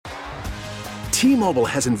T-Mobile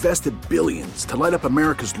has invested billions to light up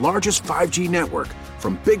America's largest 5G network,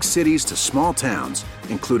 from big cities to small towns,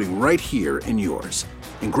 including right here in yours.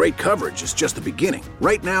 And great coverage is just the beginning.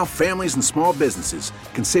 Right now, families and small businesses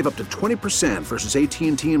can save up to 20% versus AT&T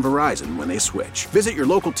and Verizon when they switch. Visit your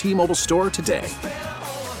local T-Mobile store today.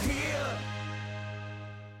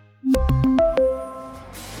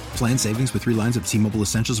 Plan savings with 3 lines of T-Mobile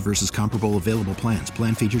Essentials versus comparable available plans.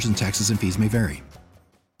 Plan features and taxes and fees may vary.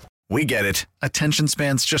 We get it. Attention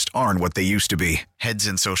spans just aren't what they used to be. Heads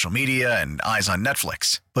in social media and eyes on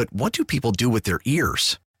Netflix. But what do people do with their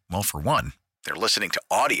ears? Well, for one, they're listening to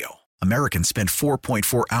audio. Americans spend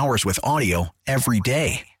 4.4 hours with audio every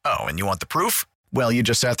day. Oh, and you want the proof? Well, you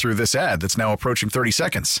just sat through this ad that's now approaching 30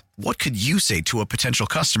 seconds. What could you say to a potential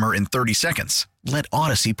customer in 30 seconds? Let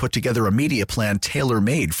Odyssey put together a media plan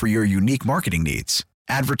tailor-made for your unique marketing needs.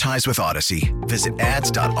 Advertise with Odyssey. Visit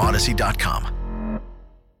ads.odyssey.com.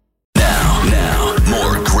 Now,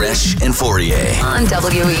 more Gresh and Fauria on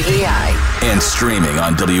WEEI and streaming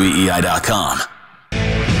on WEEI.com.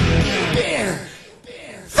 Bear.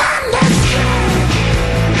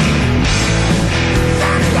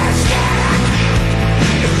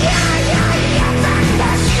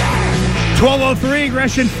 12:03,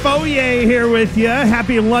 Gresh and Fauria here with you.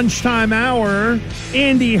 Happy lunchtime hour.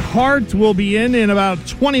 Andy Hart will be in about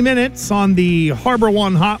 20 minutes on the Harbor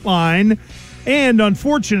One hotline. And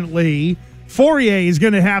unfortunately, Fauria is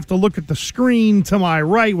going to have to look at the screen to my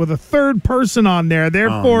right with a third person on there,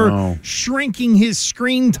 therefore shrinking his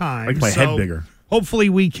screen time. Make my head bigger. Hopefully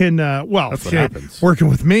we can, that's what happens. Working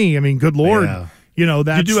with me, I mean, good Lord. Yeah. You know,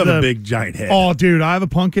 that's you do have a big giant head. Oh, dude, I have a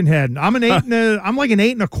pumpkin head. I'm an I'm like an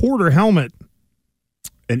 8 1/4 helmet.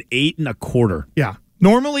 An 8 1/4. Yeah.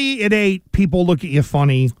 Normally at 8, people look at you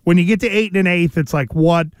funny. When you get to 8 1/8, it's like,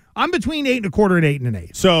 what? I'm between 8 1/4 and 8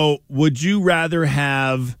 1/8. So, would you rather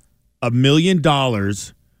have $1 million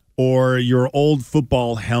or your old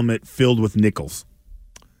football helmet filled with nickels?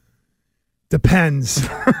 Depends.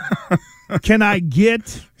 Can I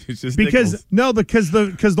get? It's just because nickels.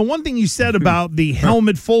 because the one thing you said about the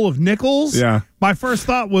helmet full of nickels. Yeah. My first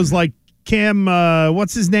thought was like Cam.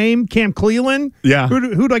 What's his name? Cam Cleveland. Yeah.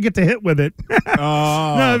 Who do I get to hit with it?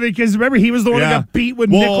 No, because remember he was the one who got beat with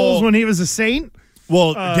nickels when he was a Saint.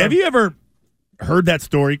 Well, have you ever heard that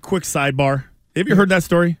story? Quick sidebar. Have you heard that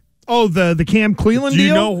story? Oh, the Cam Cleveland deal? Do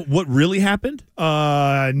you deal? know what really happened?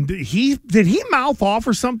 Did he mouth off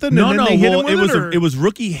or something? No, and then they hit him with it was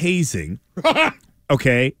rookie hazing.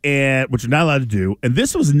 Okay, and which you're not allowed to do. And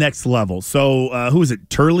this was next level. So who is it?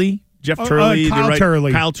 Turley? Jeff Turley?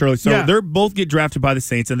 Turley. Kyle Turley. So they both get drafted by the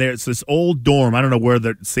Saints, and it's this old dorm. I don't know where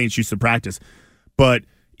the Saints used to practice, but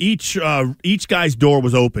each guy's door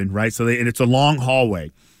was open, right? So and it's a long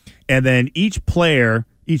hallway, and then each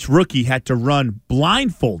rookie had to run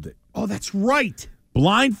blindfolded. Oh, that's right.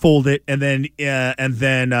 Blindfolded, and then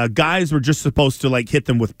guys were just supposed to like hit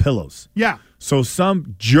them with pillows. Yeah. So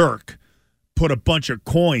some jerk put a bunch of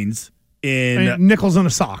coins in nickels in a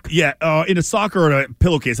sock. Yeah, in a sock or a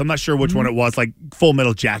pillowcase. I'm not sure which one it was, like Full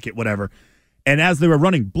Metal Jacket, whatever. And as they were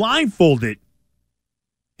running blindfolded,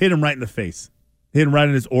 hit him right in the face. Hit him right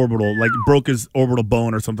in his orbital, like broke his orbital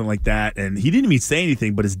bone or something like that. And he didn't even say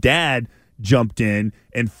anything, but his dad jumped in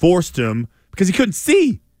and forced him because he couldn't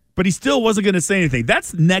see, but he still wasn't going to say anything.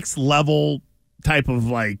 That's next level type of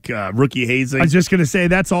like rookie hazing. I was just going to say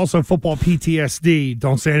that's also football PTSD.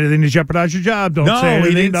 Don't say anything to jeopardize your job. Don't say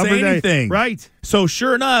anything. He didn't say anything. Right. So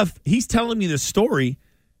sure enough, he's telling me this story,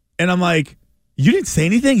 and I'm like, you didn't say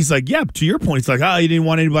anything? He's like, yeah, to your point. He's like, oh, you didn't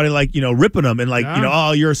want anybody like, ripping him and like,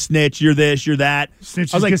 oh, you're a snitch, you're this, you're that.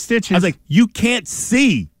 Snitches I was like, get stitches. I was like, you can't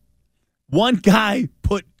see. One guy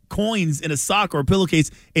put coins in a sock or a pillowcase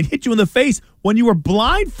and hit you in the face when you were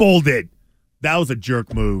blindfolded. That was a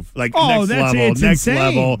jerk move. Like next insane.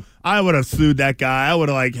 level. I would have sued that guy. I would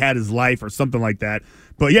have like had his life or something like that.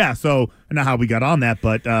 But yeah, so I don't know how we got on that,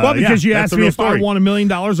 but because you asked me if I won $1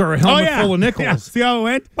 million or a helmet full of nickels. Yeah. See how it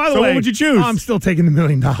went? By the way, what would you choose? I'm still taking the $1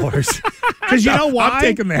 million. Because you know why? I'm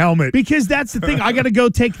taking the helmet. Because that's the thing. I got to go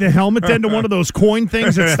take the helmet then to one of those coin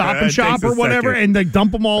things at Stop and Shop or whatever, and they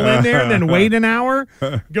dump them all in there, and then wait an hour,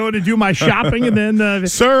 go to do my shopping, and then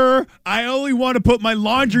sir, I only want to put my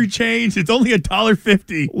laundry change. It's only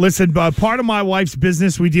 $1.50. Listen, part of my wife's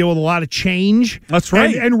business, we deal with a lot of change. That's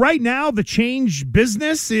right. And right now, the change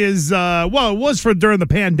business is, it was for during the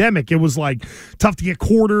pandemic. It was like tough to get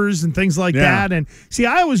quarters and things like that. And see,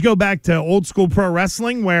 I always go back to old school pro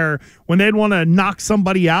wrestling where when they'd want to knock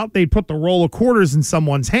somebody out, they'd put the roll of quarters in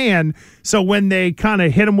someone's hand. So when they kind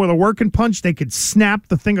of hit them with a working punch, they could snap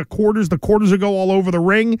the thing of quarters. The quarters would go all over the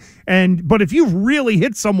ring. But if you really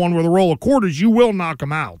hit someone with a roll of quarters, you will knock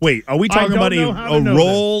them out. Wait, are we talking about a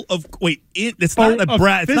roll of? Wait, it's not a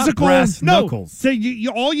brass. It's not brass knuckles. So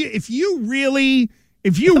if you I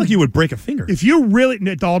feel like you would break a finger. If you really,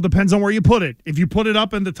 it all depends on where you put it. If you put it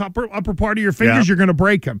up in the upper part of your fingers, you're going to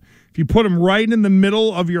break them. If you put them right in the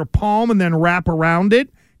middle of your palm and then wrap around it,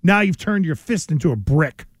 now you've turned your fist into a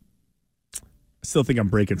brick. I still think I'm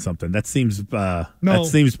breaking something. That seems that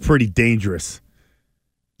seems pretty dangerous.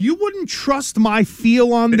 You wouldn't trust my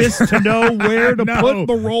feel on this to know where to put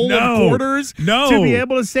the roll of quarters to be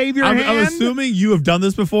able to save your hand? I'm assuming you have done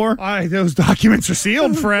this before. Those documents are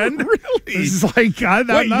sealed, friend. Really? It's like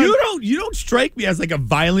you don't strike me as like a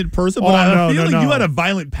violent person, but I feel like you had a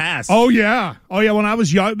violent past. Oh yeah. When I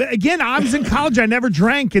was young, again, I was in college. I never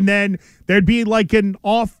drank, and then there'd be like an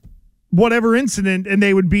off whatever incident, and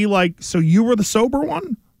they would be like, "So you were the sober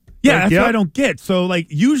one?" Yeah, that's what I don't get. So, like,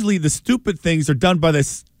 usually the stupid things are done by the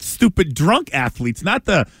stupid drunk athletes, not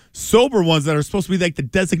the sober ones that are supposed to be like the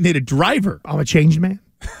designated driver. I'm a changed man.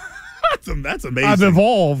 That's amazing. I've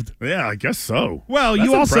evolved. Yeah, I guess so. Well, that's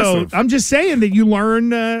you also, impressive. I'm just saying that you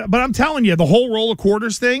learn, but I'm telling you, the whole roll of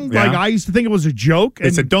quarters thing, like I used to think it was a joke.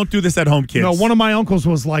 They said, don't do this at home, kids. One of my uncles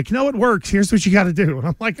was like, it works. Here's what you got to do. And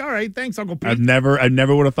I'm like, all right, thanks, Uncle Pete. I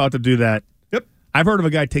never would have thought to do that. Yep. I've heard of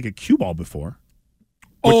a guy take a cue ball before.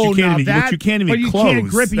 Which you can't even close. Can't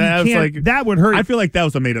grip it. That would hurt. I feel like that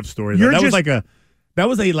was a made up story. That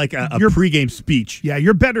was a pregame speech. Yeah,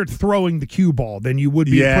 you're better at throwing the cue ball than you would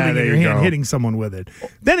be putting it in your hand, hitting someone with it.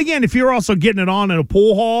 Then again, if you're also getting it on in a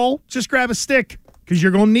pool hall, just grab a stick because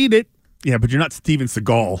you're going to need it. Yeah, but you're not Steven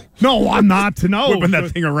Seagal. No, I'm not. No, whipping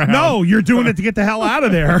that thing around. No, you're doing it to get the hell out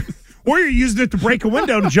of there. Or you're using it to break a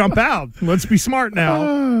window to jump out. Let's be smart now.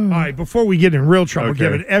 All right, before we get in real trouble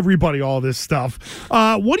giving everybody all this stuff,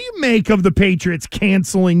 what do you make of the Patriots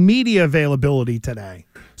canceling media availability today?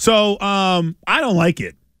 So I don't like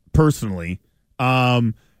it, personally.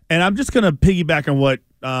 And I'm just going to piggyback on what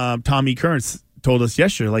Tommy Kearns told us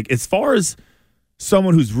yesterday. Like, as far as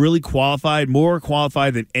someone who's really qualified, more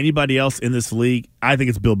qualified than anybody else in this league, I think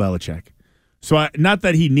it's Bill Belichick. So not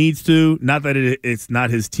that he needs to, not that it's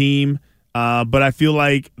not his team, but I feel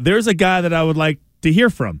like there's a guy that I would like to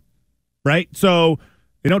hear from, right? So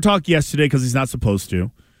they don't talk yesterday because he's not supposed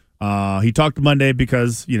to. He talked Monday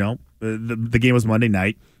because, the game was Monday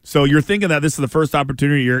night. So you're thinking that this is the first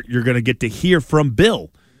opportunity you're going to get to hear from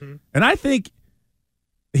Bill. Mm-hmm. And I think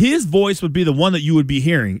his voice would be the one that you would be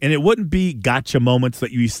hearing, and it wouldn't be gotcha moments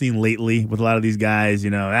that you've seen lately with a lot of these guys,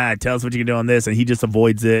 tell us what you can do on this, and he just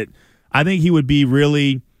avoids it. I think he would be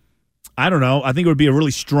really, I think it would be a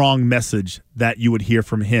really strong message that you would hear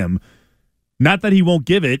from him. Not that he won't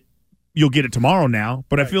give it. You'll get it tomorrow now.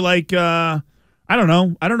 But right. I feel like, I don't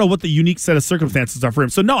know. I don't know what the unique set of circumstances are for him.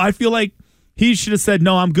 So, no, I feel like he should have said,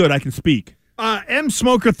 no, I'm good. I can speak.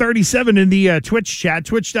 MSmoker37 in the Twitch chat,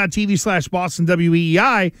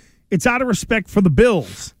 twitch.tv/BostonWEI. It's out of respect for the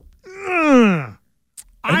Bills.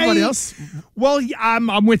 Anybody else? Well,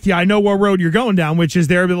 I'm with you. I know what road you're going down, which is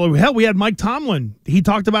there. Hell, we had Mike Tomlin. He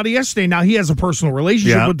talked about it yesterday. Now, he has a personal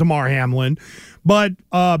relationship with Damar Hamlin. But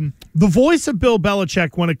the voice of Bill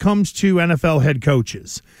Belichick when it comes to NFL head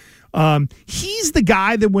coaches, he's the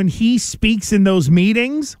guy that when he speaks in those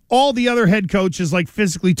meetings, all the other head coaches like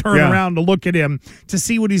physically turn around to look at him to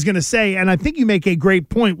see what he's going to say. And I think you make a great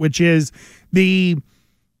point, which is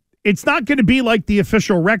it's not going to be like the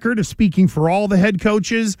official record of speaking for all the head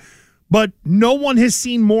coaches, but no one has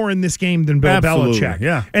seen more in this game than Bill Belichick.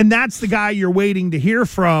 Yeah. And that's the guy you're waiting to hear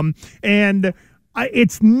from. And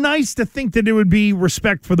it's nice to think that it would be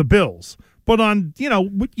respect for the Bills. But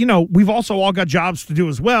we've also all got jobs to do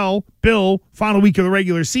as well. Bill, final week of the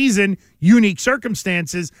regular season, unique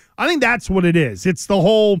circumstances. I think that's what it is. It's the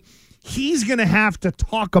whole he's going to have to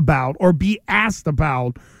talk about or be asked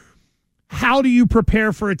about how do you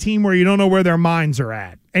prepare for a team where you don't know where their minds are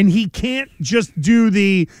at? And he can't just do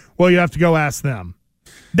you have to go ask them.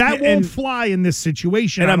 That won't fly in this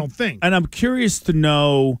situation, I don't think. And I'm curious to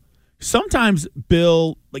know, sometimes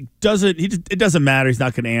Bill it doesn't matter, he's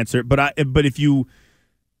not going to answer it, but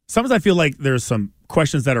sometimes I feel like there's some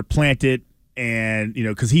questions that are planted and,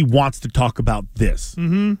 because he wants to talk about this.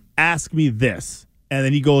 Mm-hmm. Ask me this. And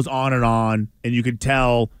then he goes on, and you can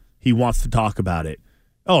tell he wants to talk about it.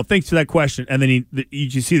 oh, thanks for that question. And then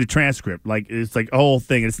you see the transcript. Like, it's like a whole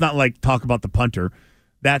thing. It's not like talk about the punter.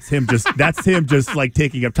 That's him just like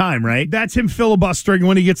taking up time, right? That's him filibustering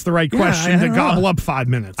when he gets the right question to gobble up 5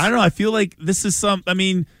 minutes. I don't know. I feel like this is so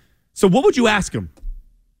what would you ask him?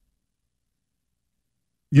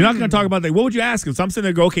 You're not going to talk about that. What would you ask him? So I'm sitting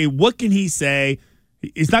there go, okay, what can he say?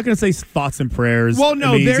 He's not going to say thoughts and prayers. Well,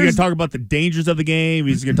 no, he's going to talk about the dangers of the game.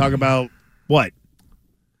 He's going to talk about what?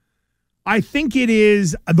 I think it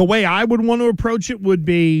is the way I would want to approach it would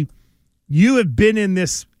be you've been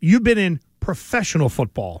in professional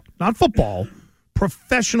football, not football,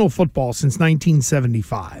 professional football since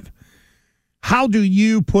 1975. How do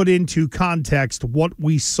you put into context what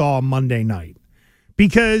we saw Monday night?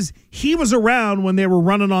 Because he was around when they were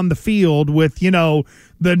running on the field with, the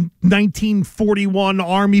 1941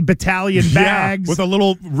 Army battalion bags. With a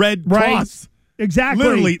little red cross. Exactly.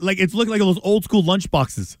 Literally, like it's looked like those old school lunch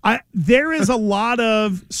boxes. There is a lot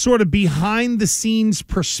of sort of behind the scenes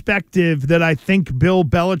perspective that I think Bill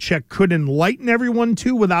Belichick could enlighten everyone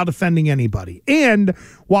to without offending anybody. And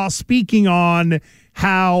while speaking on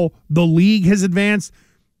how the league has advanced,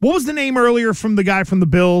 what was the name earlier from the guy from the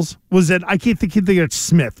Bills? Was it, I can't think it's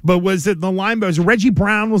Smith, but was it the linebacker? Was Reggie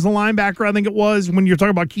Brown was the linebacker, I think it was, when you're talking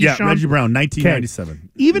about Keyshawn? Yeah, Reggie Brown, 1997. Okay.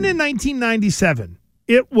 Even in 1997,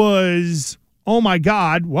 it was, oh my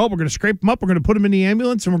God, well, we're going to scrape him up, we're going to put him in the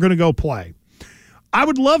ambulance, and we're going to go play. I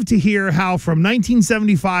would love to hear how from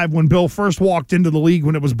 1975, when Bill first walked into the league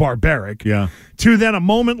when it was barbaric, to then a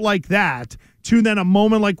moment like that, to then a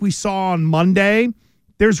moment like we saw on Monday,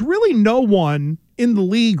 there's really no one in the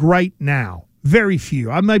league right now, very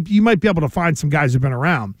few. You might be able to find some guys who've been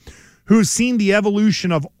around who've seen the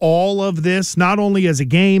evolution of all of this, not only as a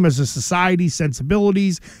game, as a society,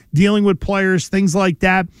 sensibilities, dealing with players, things like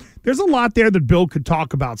that. There's a lot there that Bill could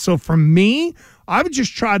talk about. So for me, I would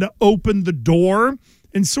just try to open the door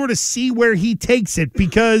and sort of see where he takes it,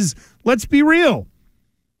 because let's be real.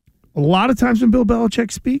 A lot of times when Bill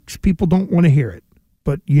Belichick speaks, people don't want to hear it.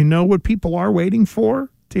 But you know what people are waiting for?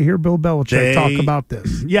 To hear Bill Belichick talk about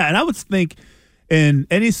this. Yeah, and I would think in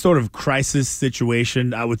any sort of crisis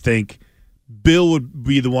situation, I would think Bill would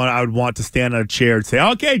be the one I would want to stand on a chair and say,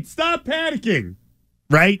 okay, stop panicking,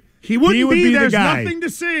 right? He would be the there's guy. Nothing to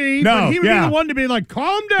see, no, but he would be the one to be like,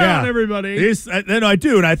 calm down, everybody. I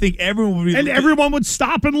do, and I think everyone would be. And everyone would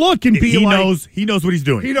stop and look and be he like. He knows what he's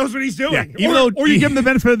doing. He knows what he's doing. Yeah, or you give him the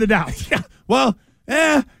benefit of the doubt. Yeah, well,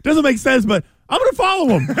 doesn't make sense, but I'm going to follow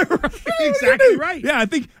him. Exactly right. Yeah, I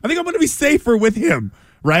think I'm going to be safer with him,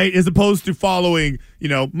 right, as opposed to following,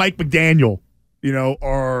 Mike McDaniel,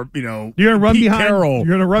 or you're gonna run Pete behind Carroll, you're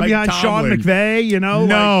gonna run Mike behind Tomlin. Sean McVay,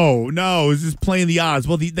 No, it's just playing the odds.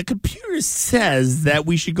 Well, the computer says that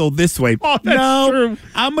we should go this way. Oh, that's true.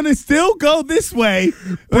 I'm gonna still go this way.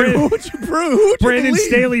 Who would you prove? Brandon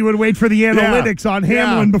Staley would wait for the analytics on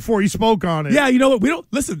Hamlin before he spoke on it. Yeah, you know what? We don't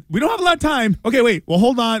have a lot of time. Okay, wait. Well,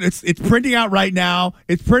 hold on. It's printing out right now.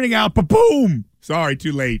 It's printing out. Boom. Sorry,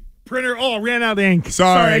 too late. Printer, ran out of ink.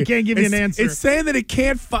 Sorry, I can't give you an answer. It's saying that it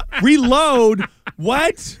can't reload.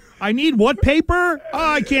 What? I need what paper?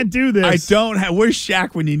 Oh, I can't do this. I don't have. Where's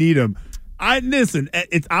Shaq when you need him? Listen.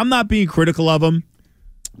 I'm not being critical of him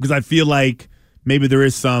because I feel like maybe there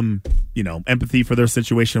is some, empathy for their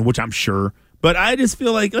situation, which I'm sure. But I just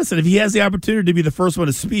feel like, listen, if he has the opportunity to be the first one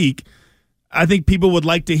to speak, I think people would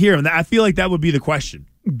like to hear him. I feel like that would be the question.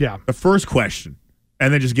 Yeah, the first question,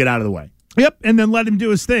 and then just get out of the way. Yep, and then let him do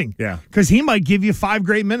his thing. Yeah. Because he might give you 5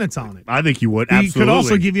 great minutes on it. I think he would, absolutely. He could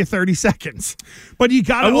also give you 30 seconds. But you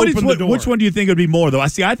got to open the door. Which one do you think would be more, though? I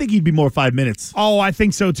think he'd be more 5 minutes. Oh, I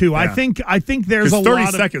think so, too. Yeah. I think there's a lot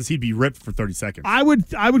of 30 seconds, he'd be ripped for 30 seconds. I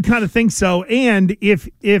would kind of think so. And if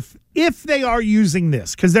they are using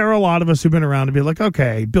this, because there are a lot of us who've been around and be like,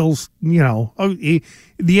 okay, Bill's, the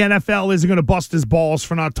NFL isn't going to bust his balls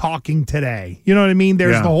for not talking today. You know what I mean?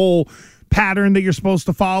 There's the whole pattern that you're supposed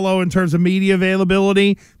to follow in terms of media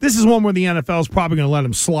availability. This is one where the NFL is probably going to let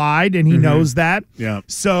him slide, and he knows that. Yeah.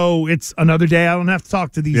 So it's another day I don't have to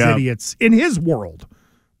talk to these idiots in his world.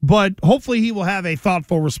 But hopefully he will have a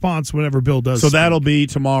thoughtful response whenever Bill does. So that'll be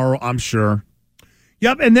tomorrow, I'm sure.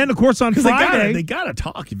 Yep, and then, of course, on Friday. They got to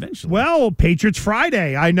talk eventually. Well, Patriots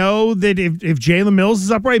Friday. I know that if Jalen Mills is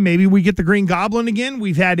upright, maybe we get the Green Goblin again.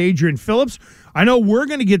 We've had Adrian Phillips. I know we're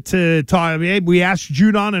going to get to talk. We asked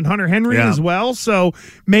Judon and Hunter Henry as well. So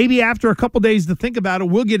maybe after a couple days to think about it,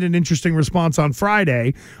 we'll get an interesting response on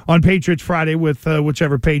Friday, on Patriots Friday, with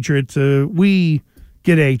whichever Patriot we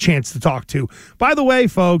get a chance to talk to. By the way,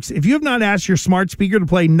 folks, if you have not asked your smart speaker to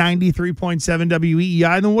play 93.7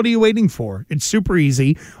 WEEI, then what are you waiting for? It's super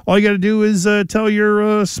easy. All you got to do is tell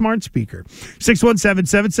your smart speaker.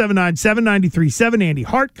 617-779-7937. Andy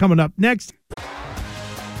Hart coming up next.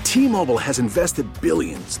 T-Mobile has invested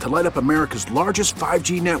billions to light up America's largest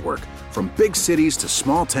 5G network, from big cities to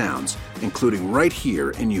small towns, including right here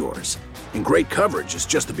in yours. And great coverage is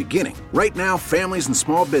just the beginning. Right now, families and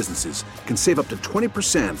small businesses can save up to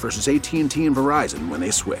 20% versus AT&T and Verizon when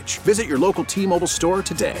they switch. Visit your local T-Mobile store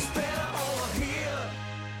today.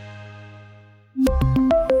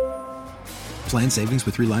 Plan savings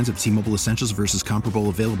with 3 lines of T-Mobile Essentials versus comparable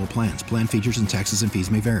available plans. Plan features and taxes and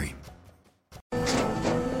fees may vary.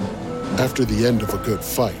 After the end of a good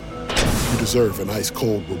fight, you deserve an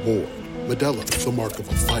ice-cold reward. Modelo is the mark of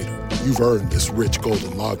a fighter. You've earned this rich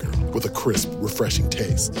golden lager with a crisp, refreshing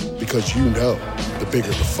taste. Because you know, the bigger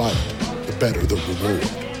the fight, the better the reward.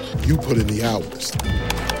 You put in the hours,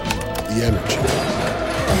 the energy,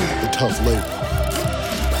 the tough labor.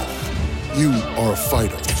 You are a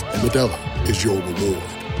fighter, and Modelo is your reward.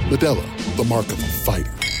 Modelo, the mark of a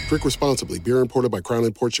fighter. Drink responsibly. Beer imported by Crown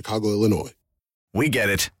Imports, Chicago, Illinois. We get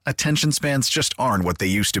it. Attention spans just aren't what they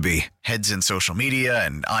used to be. Heads in social media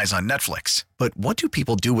and eyes on Netflix. But what do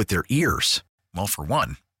people do with their ears? Well, for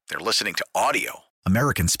one, they're listening to audio.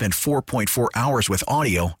 Americans spend 4.4 hours with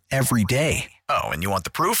audio every day. Oh, and you want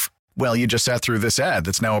the proof? Well, you just sat through this ad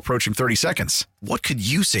that's now approaching 30 seconds. What could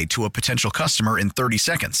you say to a potential customer in 30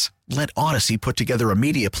 seconds? Let Odyssey put together a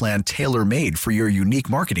media plan tailor-made for your unique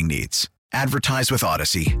marketing needs. Advertise with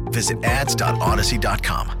Odyssey. Visit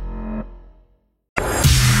ads.odyssey.com.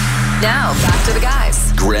 Now, back to the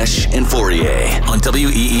guys. Gresh and Fourier on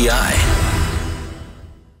WEEI.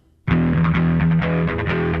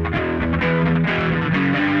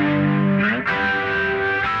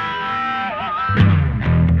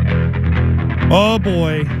 Oh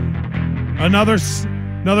boy, another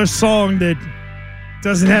song that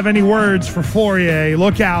doesn't have any words for Fourier.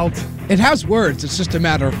 Look out! It has words. It's just a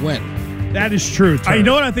matter of when. That is true. You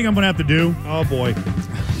know what I think I'm going to have to do? Oh boy,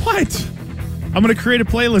 What? I'm going to create a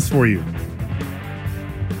playlist for you.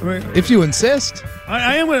 If you insist.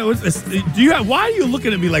 I am going to. Why are you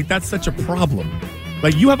looking at me like that's such a problem?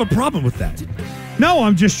 Like you have a problem with that? no,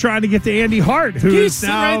 I'm just trying to get to Andy Hart, who He's is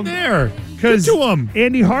now right there. because to him.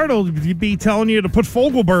 Andy Hart will be telling you to put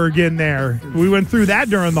Fogelberg in there. We went through that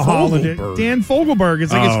during the holiday. Fogelberg. Dan Fogelberg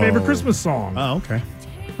is like his favorite Oh. Christmas song. Oh, okay.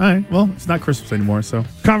 All right. Well, it's not Christmas anymore, so.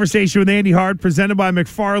 Conversation with Andy Hart presented by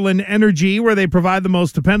McFarland Energy, where they provide the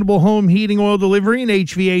most dependable home heating oil delivery and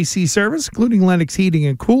HVAC service, including Lennox Heating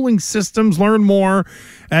and Cooling Systems. Learn more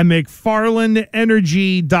at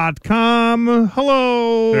McFarlandEnergy.com.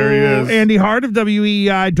 Hello. There he is. Andy Hart of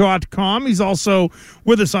WEI.com. He's also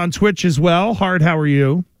with us on Twitch as well. Hart, how are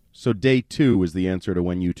you? So day 2 is the answer to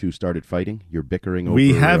when you two started fighting. You're bickering over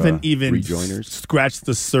We haven't even rejoiners. scratched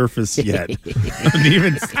the surface yet. we haven't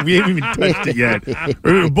even touched it yet.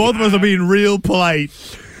 Both of us are being real polite.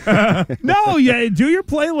 No, yeah, do your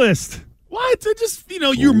playlist. What? I just,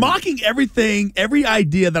 you're mocking everything, every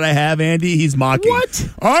idea that I have, Andy, he's mocking. What?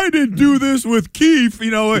 I didn't do this with Keith,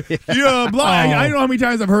 yeah, blah. I don't know how many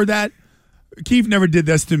times I've heard that. Keith never did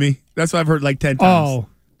this to me. That's what I've heard like 10 times.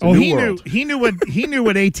 Oh, new he world. knew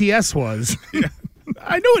what ATS was.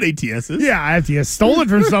 I know what ATS is. Yeah, ATS stole it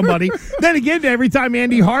from somebody. Then again, every time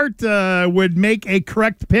Andy Hart would make a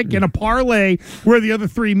correct pick in a parlay where the other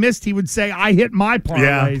three missed, he would say, "I hit my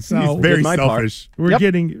parlay." Yeah, so he's very my part. selfish. we'll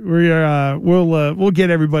get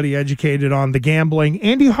everybody educated on the gambling.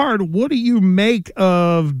 Andy Hart, what do you make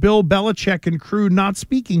of Bill Belichick and crew not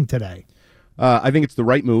speaking today? I think it's the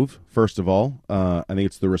right move, first of all. I think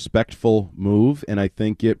it's the respectful move, and I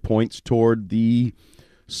think it points toward the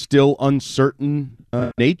still uncertain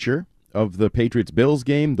nature of the Patriots-Bills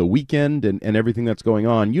game, the weekend, and everything that's going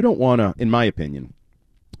on. You don't want to, in my opinion,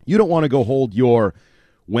 you don't want to go hold your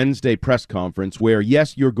Wednesday press conference where,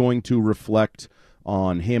 yes, you're going to reflect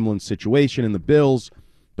on Hamlin's situation and the Bills,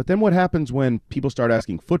 but then what happens when people start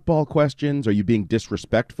asking football questions? Are you being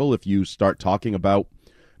disrespectful if you start talking about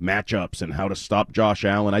matchups and how to stop Josh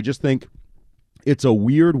Allen? I just think it's a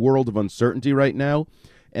weird world of uncertainty right now,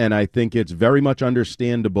 and I think it's very much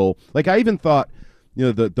understandable. Like, I even thought,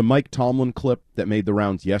 the Mike Tomlin clip that made the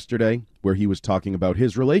rounds yesterday where he was talking about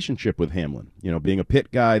his relationship with Hamlin, being a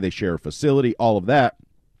Pitt guy, they share a facility, all of that.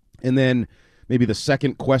 And then maybe the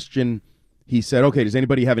second question, he said, okay, does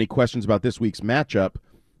anybody have any questions about this week's matchup?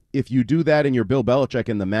 If you do that and you're Bill Belichick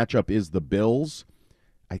and the matchup is the Bills,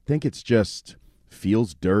 I think it's just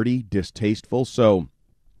feels dirty, distasteful. So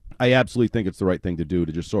I absolutely think it's the right thing to do,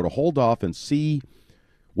 to just sort of hold off and see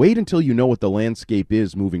wait until you know what the landscape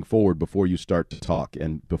is moving forward before you start to talk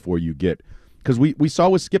and before you get – because we saw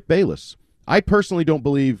with Skip Bayless. I personally don't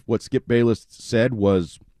believe what Skip Bayless said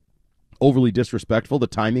was overly disrespectful. The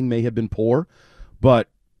timing may have been poor, but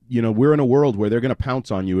 – we're in a world where they're going to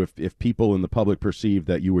pounce on you if people in the public perceive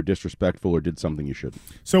that you were disrespectful or did something you shouldn't.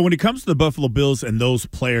 So when it comes to the Buffalo Bills and those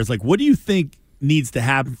players, like, what do you think needs to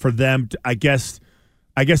happen for them to, I guess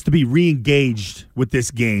to be re-engaged with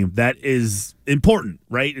this game? That is important,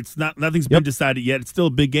 right? It's not, nothing's been decided yet. It's still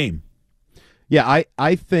a big game. Yeah,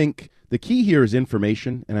 I think the key here is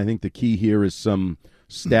information, and I think the key here is some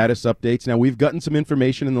status updates. Now, we've gotten some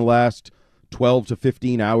information in the last 12 to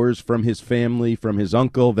 15 hours from his family, from his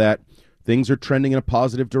uncle, that things are trending in a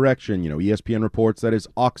positive direction. ESPN reports that his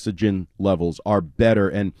oxygen levels are better,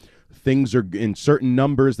 and things are in certain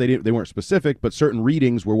numbers. They weren't specific, but certain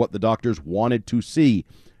readings were what the doctors wanted to see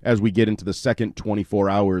as we get into the second 24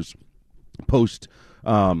 hours post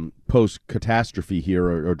catastrophe here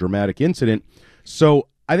or dramatic incident. So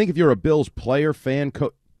I think if you're a Bills player, fan,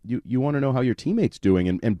 you want to know how your teammate's doing,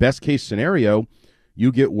 and best case scenario,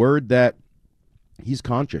 you get word that he's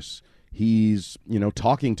conscious. He's,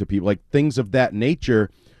 talking to people, like things of that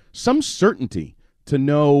nature, some certainty to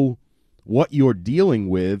know what you're dealing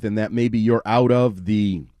with and that maybe you're out of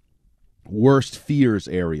the worst fears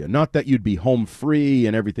area. Not that you'd be home free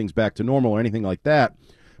and everything's back to normal or anything like that,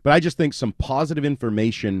 but I just think some positive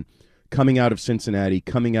information coming out of Cincinnati,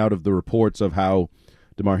 coming out of the reports of how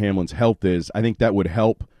Damar Hamlin's health is, I think that would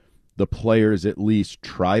help the players at least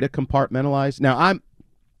try to compartmentalize. Now,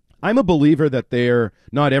 I'm a believer that you're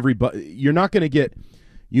not going to get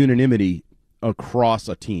unanimity across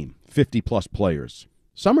a team, 50-plus players.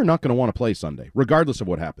 Some are not going to want to play Sunday, regardless of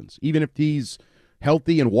what happens, even if he's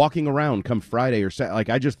healthy and walking around come Friday or Saturday. Like,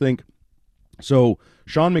 I just think so.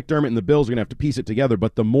 Sean McDermott and the Bills are going to have to piece it together,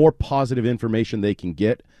 but the more positive information they can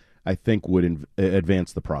get, I think would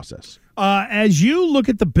advance the process. As you look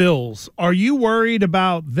at the Bills, are you worried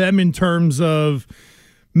about them in terms of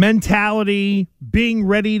mentality, being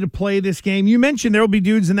ready to play this game? You mentioned there will be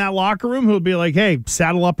dudes in that locker room who will be like, hey,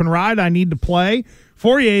 saddle up and ride. I need to play.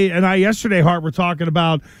 Fourier and I yesterday, Hart, were talking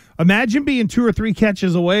about, imagine being 2 or 3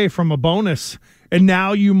 catches away from a bonus, and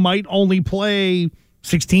now you might only play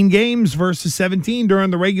 16 games versus 17 during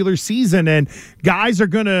the regular season, and guys are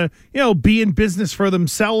going to, be in business for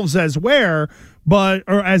themselves as well. But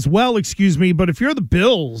if you're the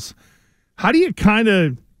Bills, how do you kind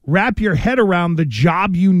of wrap your head around the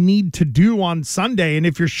job you need to do on Sunday? And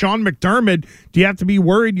if you're Sean McDermott, do you have to be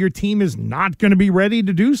worried your team is not going to be ready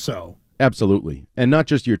to do so? Absolutely. And not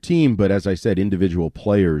just your team, but as I said, individual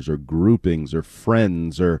players or groupings or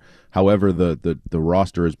friends or however the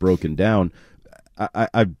roster is broken down.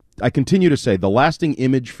 I continue to say the lasting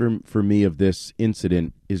image for me of this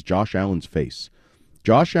incident is Josh Allen's face.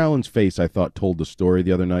 Josh Allen's face, I thought, told the story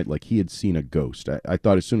the other night like he had seen a ghost. I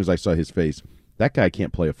thought as soon as I saw his face, that guy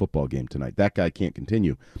can't play a football game tonight. That guy can't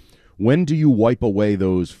continue. When do you wipe away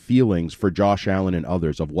those feelings for Josh Allen and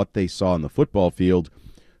others of what they saw in the football field?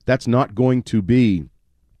 That's not going to be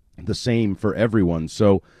the same for everyone.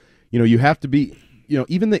 So, you have to be,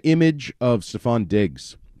 even the image of Stephon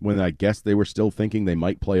Diggs, when I guess they were still thinking they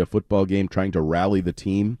might play a football game, trying to rally the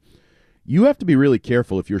team. You have to be really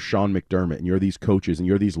careful if you're Sean McDermott and you're these coaches and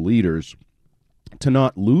you're these leaders to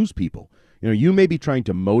not lose people. You may be trying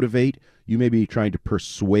to motivate, you may be trying to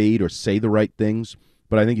persuade or say the right things,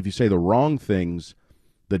 but I think if you say the wrong things,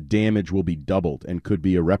 the damage will be doubled and could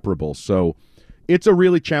be irreparable. So it's a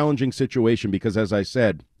really challenging situation because, as I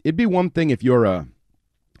said, it'd be one thing if you're a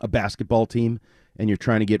basketball team and you're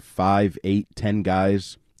trying to get 5, 8, 10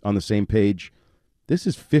 guys on the same page. This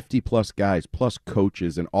is 50-plus guys, plus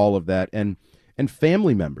coaches and all of that, and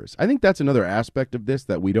family members. I think that's another aspect of this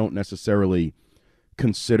that we don't necessarily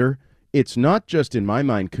consider. It's not just, in my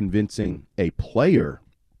mind, convincing a player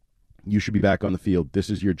you should be back on the field. This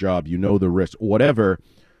is your job. You know the risk. Whatever.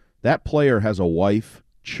 That player has a wife,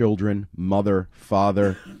 children, mother,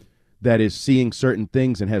 father that is seeing certain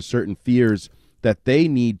things and has certain fears that they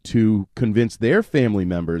need to convince their family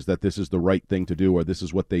members that this is the right thing to do or this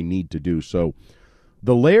is what they need to do. So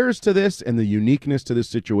the layers to this and the uniqueness to this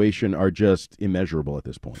situation are just immeasurable at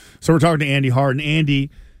this point. So we're talking to Andy Hart. And Andy,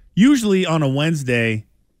 usually on a Wednesday,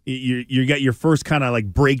 you get your first kind of like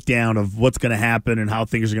breakdown of what's going to happen and how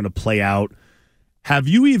things are going to play out. Have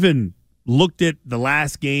you even looked at the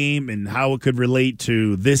last game and how it could relate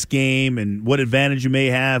to this game and what advantage you may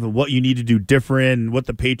have and what you need to do different and what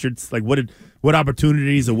the Patriots, like what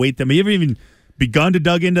opportunities await them? Have you ever even begun to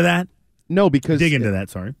dig into that? No, because dig into that.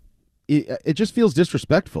 Sorry, it just feels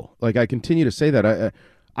disrespectful. Like I continue to say that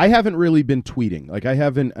I haven't really been tweeting. Like I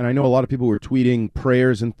haven't, and I know a lot of people were tweeting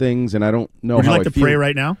prayers and things, and I don't know Would you how like I to feel. pray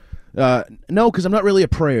right now? No, because I'm not really a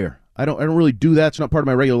prayer. I don't really do that. It's not part of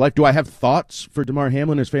my regular life. Do I have thoughts for Damar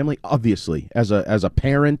Hamlin and his family? Obviously, as a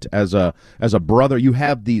parent, as a brother, you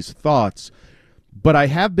have these thoughts. But I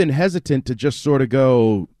have been hesitant to just sort of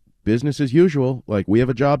go business as usual. Like, we have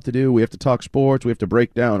a job to do. We have to talk sports. We have to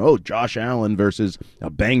break down, Josh Allen versus a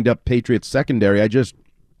banged-up Patriots secondary.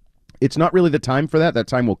 It's not really the time for that. That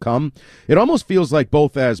time will come. It almost feels like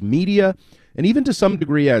both as media and even to some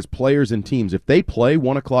degree as players and teams, if they play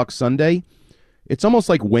 1 o'clock Sunday, it's almost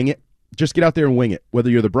like wing it. Just get out there and wing it. Whether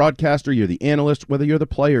you're the broadcaster, you're the analyst, whether you're the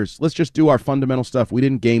players, let's just do our fundamental stuff. We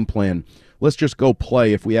didn't game plan. Let's just go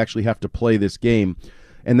play if we actually have to play this game.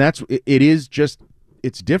 And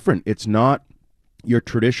it's different. It's not your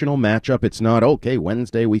traditional matchup. It's not, okay,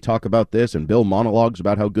 Wednesday we talk about this and Bill monologues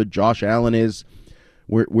about how good Josh Allen is.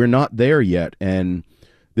 We're not there yet. And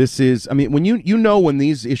this is, when when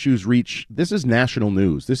these issues reach, this is national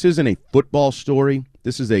news. This isn't a football story.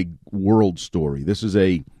 This is a world story. This is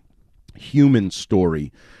a human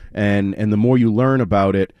story. And the more you learn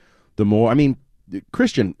about it, the more,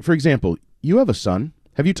 Christian, for example, you have a son.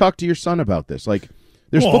 Have you talked to your son about this? Like,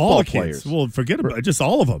 there's football all the players. Kids. Well, forget about it. Just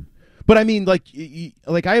all of them. But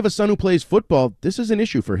like I have a son who plays football. This is an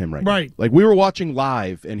issue for him right now. Like, we were watching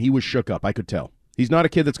live, and he was shook up. I could tell. He's not a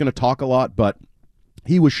kid that's going to talk a lot, but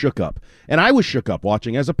he was shook up. And I was shook up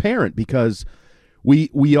watching as a parent because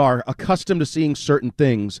we are accustomed to seeing certain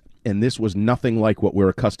things, and this was nothing like what we're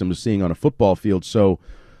accustomed to seeing on a football field. So,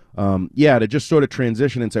 to just sort of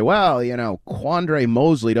transition and say, well, Quandre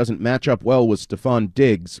Mosley doesn't match up well with Stephon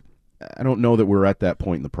Diggs. I don't know that we're at that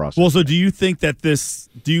point in the process. Well, so do you think that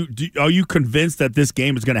are you convinced that this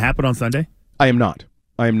game is going to happen on Sunday? I am not.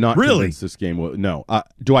 I am not really convinced this game will. No.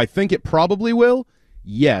 Do I think it probably will?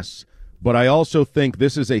 Yes. But I also think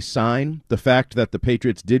this is a sign. The fact that the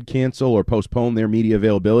Patriots did cancel or postpone their media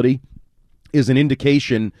availability is an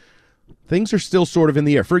indication things are still sort of in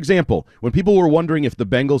the air. For example, when people were wondering if the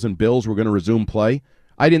Bengals and Bills were going to resume play,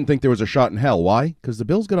 I didn't think there was a shot in hell. Why? Because the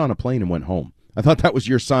Bills got on a plane and went home. I thought that was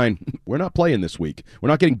your sign. We're not playing this week. We're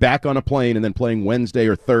not getting back on a plane and then playing Wednesday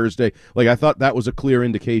or Thursday. Like, I thought that was a clear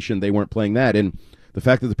indication they weren't playing that. And the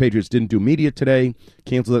fact that the Patriots didn't do media today,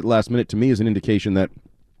 canceled at the last minute, to me is an indication that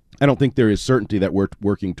I don't think there is certainty that we're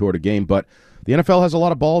working toward a game. But the NFL has a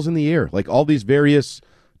lot of balls in the air. Like, all these various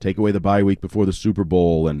take away the bye week before the Super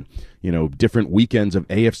Bowl and, different weekends of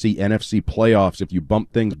AFC, NFC playoffs if you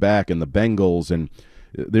bump things back, and the Bengals, and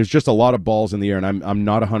there's just a lot of balls in the air, and I'm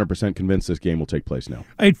not 100% convinced this game will take place now.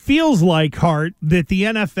 It feels like, Hart, that the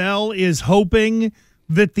NFL is hoping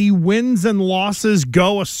that the wins and losses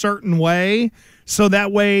go a certain way, so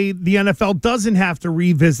that way the NFL doesn't have to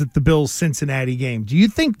revisit the Bills-Cincinnati game. Do you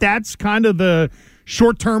think that's kind of the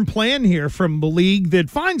short-term plan here from the league that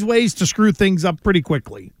finds ways to screw things up pretty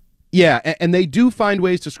quickly? Yeah, and they do find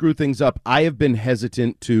ways to screw things up. I have been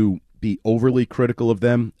hesitant to be overly critical of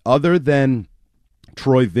them, other than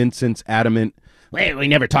Troy Vincent's adamant, we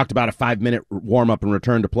never talked about a 5-minute warm-up and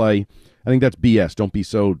return to play. I think that's BS. Don't be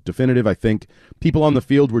so definitive. I think people on the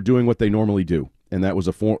field were doing what they normally do, and that was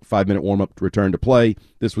a 5-minute warm-up return to play.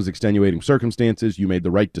 This was extenuating circumstances. You made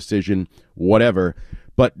the right decision, whatever.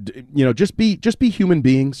 But, just be human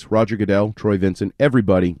beings, Roger Goodell, Troy Vincent,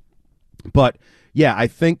 everybody. But, yeah, I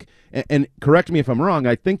think, and correct me if I'm wrong,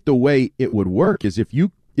 I think the way it would work is if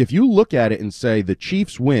you look at it and say the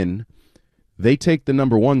Chiefs win, they take the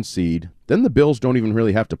number 1 seed, then the Bills don't even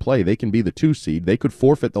really have to play. They can be the 2 seed. They could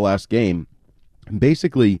forfeit the last game. And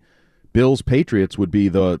basically, Bills-Patriots would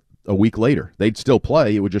be a week later. They'd still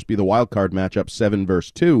play. It would just be the wild card matchup, 7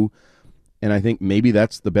 versus 2. And I think maybe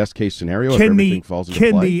that's the best case scenario if everything falls into play.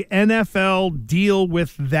 Can the NFL deal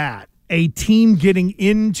with that? A team getting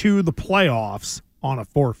into the playoffs on a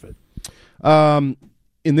forfeit?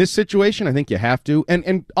 In this situation, I think you have to.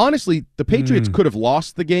 And honestly, the Patriots could have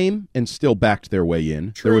lost the game and still backed their way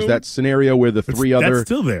in. True. There was that scenario where the three other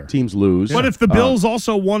teams lose. But if the Bills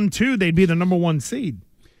also won too, they'd be the number 1 seed.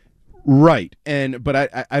 Right.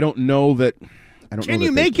 But I don't know that. Can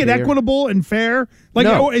you make it equitable and fair? Like,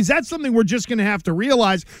 no. Is that something we're just going to have to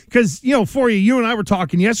realize? Because, for you and I were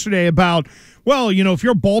talking yesterday about, if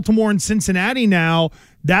you're Baltimore and Cincinnati now,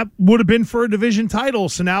 that would have been for a division title.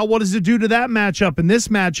 So now what does it do to that matchup and this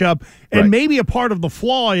matchup? And maybe a part of the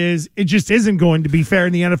flaw is it just isn't going to be fair,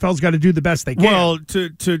 and the NFL's got to do the best they can. Well, to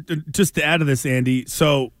just to add to this, Andy,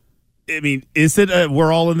 so is it a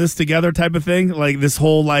we're all in this together type of thing? Like this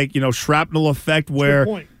whole shrapnel effect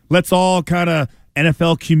where let's all kind of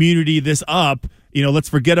NFL community this up, let's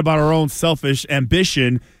forget about our own selfish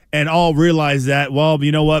ambition and all realize that, well,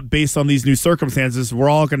 you know what, based on these new circumstances, we're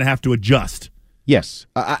all going to have to adjust. Yes,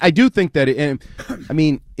 I do think that,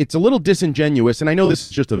 it's a little disingenuous, and I know this is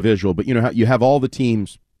just a visual, but you know how you have all the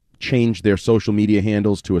teams change their social media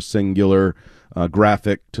handles to a singular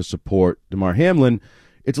graphic to support Damar Hamlin.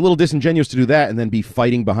 It's a little disingenuous to do that and then be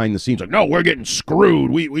fighting behind the scenes like, no, we're getting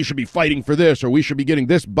screwed. We should be fighting for this, or we should be getting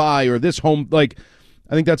this buy or this home. Like,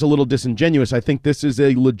 I think that's a little disingenuous. I think this is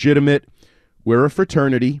a legitimate, we're a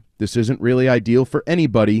fraternity. This isn't really ideal for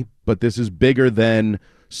anybody, but this is bigger than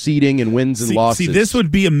seeding and wins and losses. See, this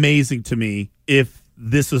would be amazing to me if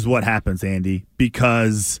this is what happens, Andy,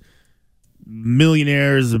 because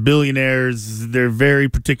millionaires, billionaires, they're very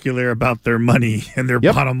particular about their money and their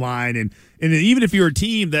bottom line. And even if you're a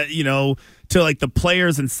team that, to like the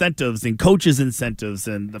players' incentives and coaches' incentives,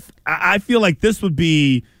 and I feel like this would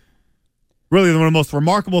be really one of the most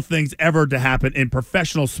remarkable things ever to happen in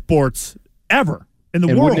professional sports ever in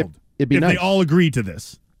the world. It'd be if nice. They all agreed to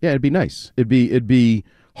this. Yeah, it'd be nice. It'd be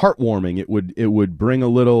heartwarming. It would bring a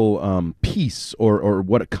little peace or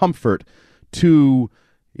what a comfort to.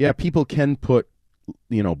 Yeah, people can put,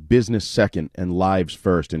 business second and lives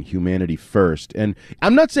first and humanity first. And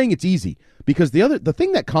I'm not saying it's easy, because the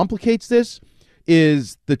thing that complicates this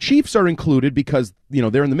is the Chiefs are included because,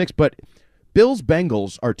 they're in the mix. But Bills,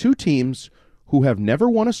 Bengals are two teams who have never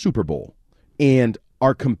won a Super Bowl and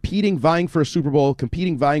are competing, vying for a Super Bowl,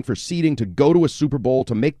 vying for seeding to go to a Super Bowl,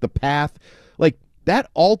 to make the path. Like, that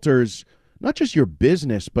alters not just your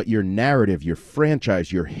business, but your narrative, your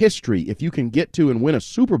franchise, your history, if you can get to and win a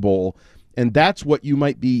Super Bowl. And that's what you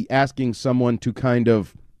might be asking someone to kind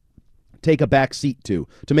of take a back seat to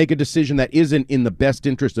make a decision that isn't in the best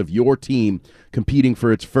interest of your team competing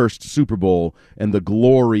for its first Super Bowl and the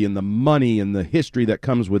glory and the money and the history that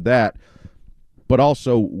comes with that. But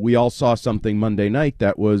also, we all saw something Monday night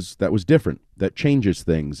that was different, that changes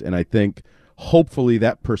things. And I think hopefully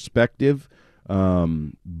that perspective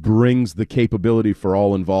brings the capability for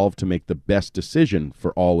all involved to make the best decision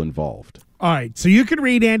for all involved. All right, so you can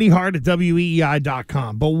read Andy Hart at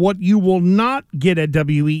WEEI.com, but what you will not get at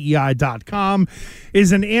WEEI.com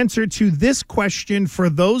is an answer to this question for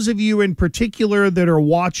those of you in particular that are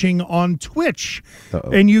watching on Twitch. Uh-oh.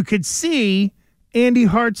 And you could see Andy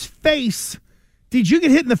Hart's face. Did you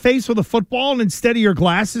get hit in the face with a football and instead of your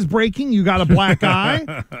glasses breaking, you got a black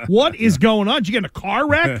eye? What is going on? Did you get in a car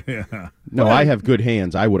wreck? Yeah. No, I have good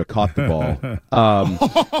hands. I would have caught the ball.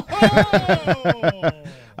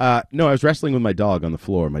 No, I was wrestling with my dog on the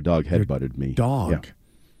floor. My dog headbutted me. Dog? Yeah.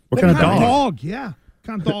 What kind of dog? Yeah. What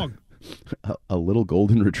kind of dog? A little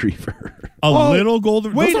golden retriever. Little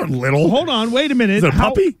golden? Wait, Those aren't little. Hold on. Wait a minute. Is it a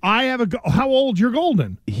puppy? How old your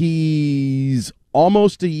golden? He's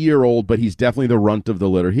almost a year old, but he's definitely the runt of the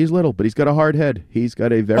litter. He's little, but he's got a hard head. He's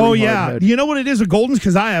got a very hard head. You know what it is, a Goldens?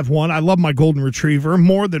 Because I have one. I love my golden retriever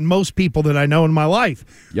more than most people that I know in my life.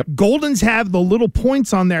 Yep. Goldens have the little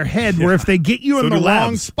points on their head where if they get you in the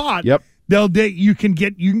wrong spot, you can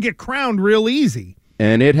get crowned real easy.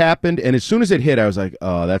 And it happened, and as soon as it hit, I was like,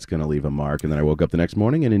 oh, that's going to leave a mark. And then I woke up the next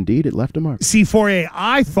morning, and indeed, it left a mark. C4A,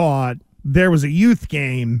 I thought there was a youth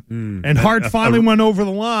game, and Hart finally went over the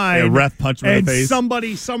line. A ref punched him in the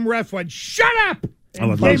face. Some ref went, shut up! And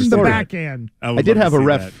would gave love him to the see backhand. I did have a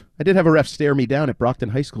ref stare me down at Brockton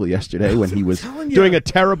High School yesterday when he was doing a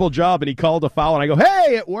terrible job, and he called a foul, and I go,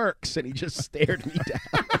 hey, it works, and he just stared me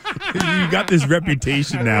down. You got this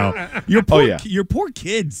reputation now. Your poor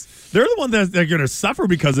kids. They're the ones that are going to suffer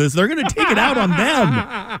because of this. They're going to take it out on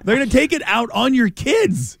them. They're going to take it out on your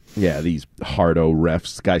kids. Yeah, these hardo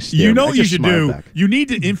refs, guys. Stare You know me. what you should do? Back. You need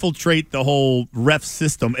to infiltrate the whole ref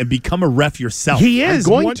system and become a ref yourself. He is.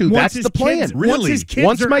 I'm going to. That's the plan. Really?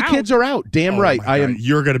 Once my kids are out, damn right. I am.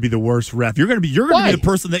 You're going to be the worst ref. You're going to be the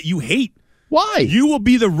person that you hate. Why? You will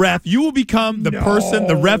be the ref. You will become the person,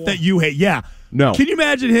 the ref that you hate. Yeah. No. Can you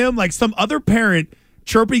imagine him, like some other parent,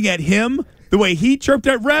 chirping at him the way he chirped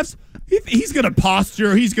at refs? He's going to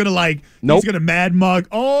posture. He's going to He's going to mad mug.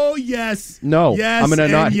 Oh, yes. No. Yes. I'm going to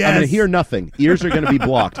not. Yes. I'm going to hear nothing. Ears are going to be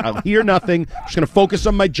blocked. I'll hear nothing. Just going to focus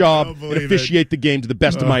on my job and officiate the game to the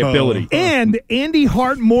best of my ability. And Andy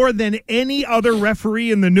Hart, more than any other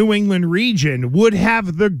referee in the New England region, would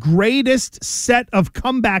have the greatest set of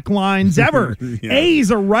comeback lines ever. Yeah. A,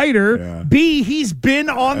 he's a writer. Yeah. B, he's been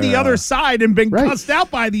on the other side and been cussed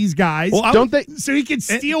out by these guys. Well, don't they? So he can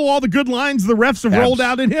steal all the good lines the refs have rolled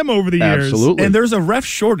out at him over the years. Absolutely. And there's a ref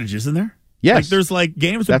shortage, isn't there? Yes. Like there's like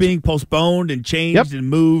games are being postponed and changed and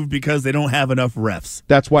moved because they don't have enough refs.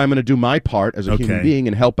 That's why I'm going to do my part as a human being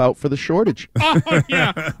and help out for the shortage. Oh,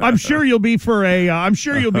 yeah. I'm sure you'll be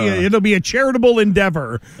it'll be a charitable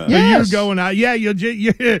endeavor. Yes. You going out. Yeah,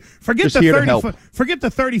 forget Just the here to help. forget the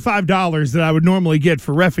 $35 that I would normally get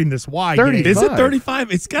for reffing this Y game. Is it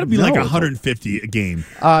 35? It's got to be like 150 a game.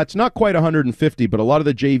 It's not quite 150, but a lot of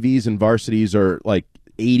the JVs and varsities are like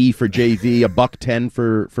 80 for JV,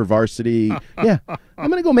 $110 for varsity. Yeah, I'm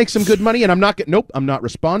gonna go make some good money, and I'm not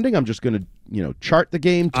responding. I'm just gonna chart the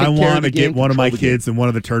game. I want to get one of my kids in one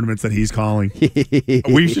of the tournaments that he's calling.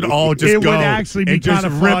 We should all just go. It would actually be kind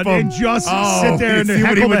of fun and just sit there and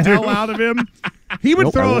heckle the hell out of him. He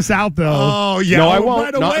would throw us out, though. Oh, yeah. No, I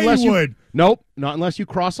won't. Right away he would. Nope, not unless you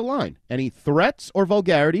cross a line. Any threats or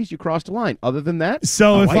vulgarities, you crossed a line. Other than that,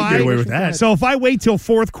 so I get away with that. So if I wait till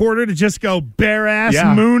fourth quarter to just go bare ass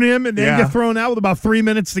moon him and then get thrown out with about 3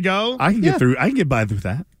 minutes to go, I can get through. I can get by with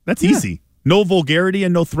that. That's easy. No vulgarity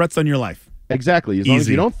and no threats on your life. Exactly. As long as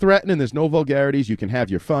you don't threaten and there's no vulgarities, you can have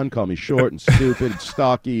your fun. Call me short and stupid and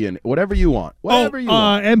stocky and whatever you want. Whatever you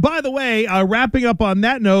want. And by the way, wrapping up on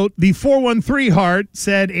that note, the 413 Heart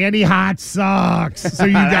said Andy Hart sucks. So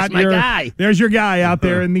you got my guy. There's your guy out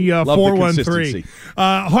there in the 413.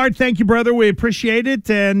 Hart, thank you, brother. We appreciate it,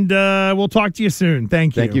 and we'll talk to you soon.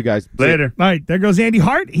 Thank you. Thank you, guys. Later. All right, there goes Andy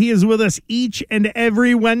Hart. He is with us each and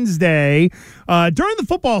every Wednesday during the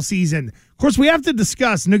football season. Of course, we have to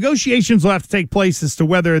discuss negotiations will have to take place as to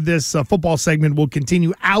whether this football segment will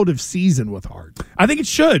continue out of season with Hart. I think it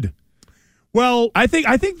should. Well, I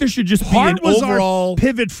think there should just be Hart an was overall our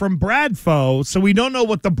pivot from Bradfo, so we don't know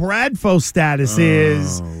what the Bradfo status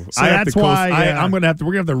is. So that's why we're gonna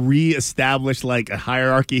have to reestablish like a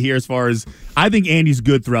hierarchy here as far as I think Andy's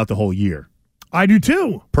good throughout the whole year. I do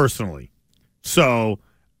too, personally. So,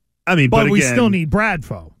 I mean, but again, we still need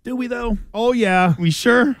Bradfo. Do we though? Oh yeah, we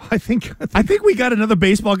sure. I think we got another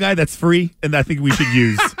baseball guy that's free, and I think we should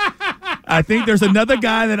use. I think there's another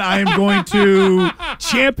guy that I am going to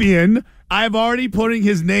champion. I'm already putting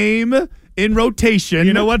his name in rotation.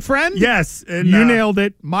 You know what, friend? Yes, and, you nailed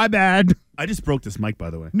it. My bad. I just broke this mic, by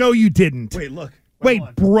the way. No, you didn't. Wait, look. Wait,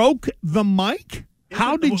 broke the mic?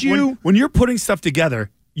 How did you? When you're putting stuff together,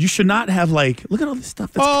 you should not have look at all this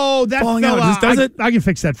stuff that's that falling fell out. Does it? I can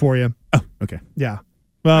fix that for you. Oh, okay. Yeah.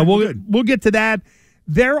 We'll get to that.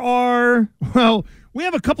 We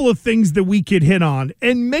have a couple of things that we could hit on.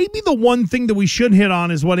 And maybe the one thing that we should hit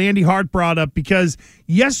on is what Andy Hart brought up, because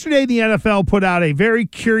yesterday the NFL put out a very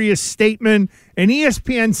curious statement, and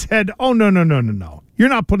ESPN said, oh, no. You're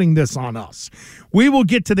not putting this on us. We will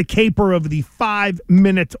get to the caper of the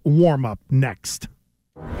 5-minute warm-up next.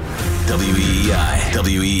 WEEI,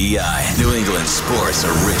 New England Sports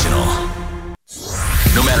Original.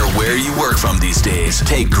 No matter where you work from these days,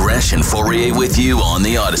 take Gresh and Fourier with you on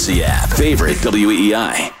the Odyssey app. Favorite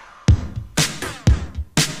WEEI.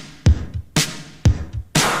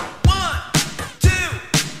 1, 2,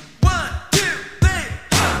 1, 2, 3.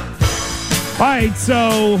 All right,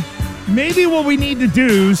 so maybe what we need to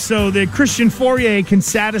do so that Christian Fourier can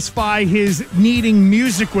satisfy his needing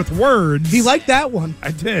music with words. He liked that one.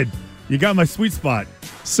 I did. You got my sweet spot.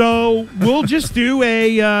 So we'll just do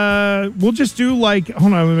hold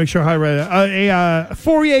on, let me make sure I read it. A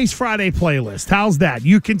Fourier's Friday playlist. How's that?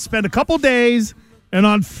 You can spend a couple days, and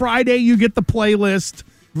on Friday you get the playlist.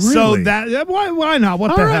 Really? So that why not?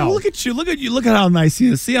 What the hell? Look at you. Look at how nice he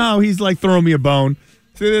is. See how he's like throwing me a bone.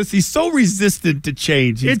 See this? He's so resistant to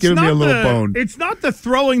change. He's giving me a little bone. It's not the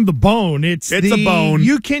throwing the bone. It's a bone.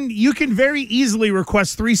 You can very easily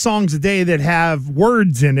request 3 songs a day that have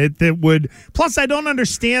words in it that would. Plus, I don't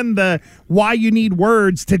understand why you need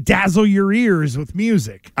words to dazzle your ears with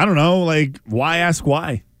music. I don't know. Like, why ask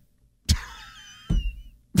why?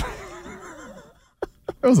 That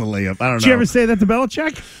was a layup. I don't know. Did you ever say that to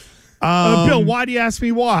Belichick? Bill, why do you ask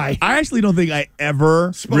me why? I actually don't think I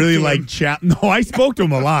ever really No, I spoke to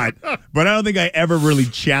him a lot, but I don't think I ever really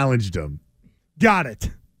challenged him. Got it.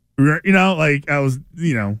 I was,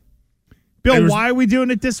 Bill, why are we doing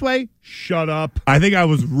it this way? Shut up. I think I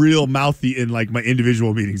was real mouthy in my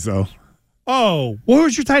individual meetings, though. Oh, what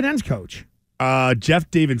was your tight ends coach? Jeff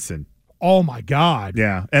Davidson. Oh my God.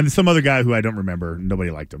 Yeah, and some other guy who I don't remember. Nobody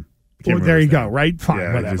liked him. Well, there you go. Right? Fine.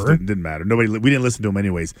 Yeah, whatever. It just didn't matter. We didn't listen to him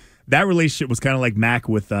anyways. That relationship was kind of like Mac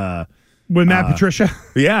with Matt Patricia.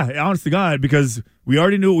 Yeah, honest to God, because we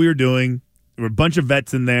already knew what we were doing. There were a bunch of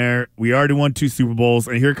vets in there. We already won 2 Super Bowls,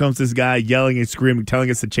 and here comes this guy yelling and screaming, telling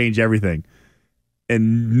us to change everything.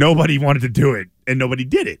 And nobody wanted to do it, and nobody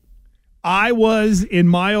did it. I was in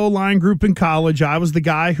my O-line group in college. I was the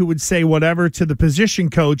guy who would say whatever to the position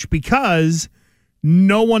coach because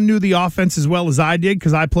no one knew the offense as well as I did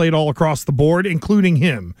because I played all across the board, including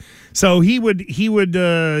him. So he would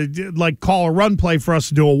like call a run play for us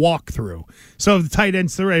to do a walkthrough. So the tight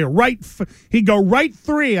end's he'd go right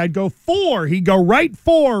 3, I'd go 4, he'd go right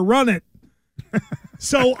 4, run it.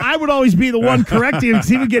 So I would always be the one correcting him because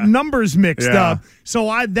he would get numbers mixed up.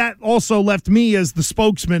 So that also left me as the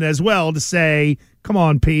spokesman as well to say, "Come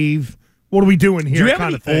on, Peeve, what are we doing here?" Do you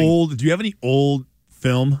have any old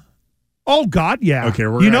film? Oh God, yeah. Okay,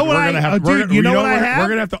 we're gonna have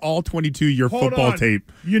to all 22 your Hold football on.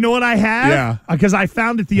 tape. You know what I have? Yeah, because I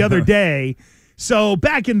found it the other day. So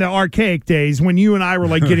back in the archaic days when you and I were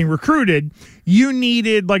like getting recruited, you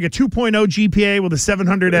needed like a 2.0 GPA with a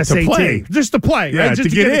 700 SAT play. Just to play, right? Just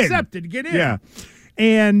to get accepted, to get in. Yeah.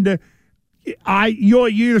 And you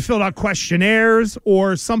either filled out questionnaires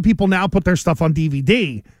or some people now put their stuff on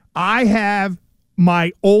DVD. I have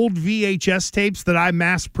my old VHS tapes that I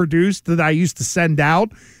mass produced that I used to send out.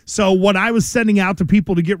 So what I was sending out to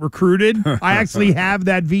people to get recruited, I actually have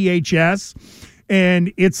that VHS.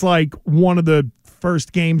 And it's like one of the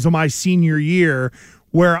first games of my senior year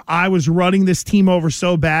where I was running this team over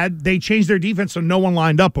so bad, they changed their defense so no one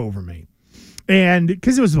lined up over me. And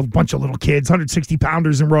because it was a bunch of little kids,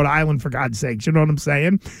 160-pounders in Rhode Island, for God's sakes, you know what I'm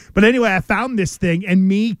saying? But anyway, I found this thing, and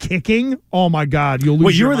me kicking, oh my God, you'll lose.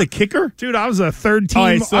 Wait, you were the kicker? Dude, I was a third team.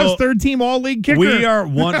 Right, so I was third team all-league kicker. We are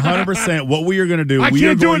 100%. What we are going to do, I we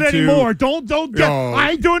can't are do going it anymore. Don't get.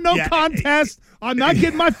 I ain't doing no contest. I'm not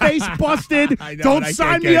getting my face busted. Don't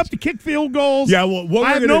sign me up to kick field goals. Yeah, well,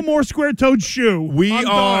 I have no more square-toed shoe.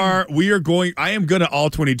 I am gonna all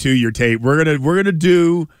 22 your tape. We're gonna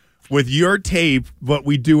do with your tape what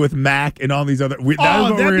we do with Mac and all these other. That is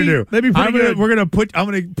what we're gonna do. That'd be pretty good. I'm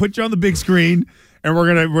gonna put you on the big screen. And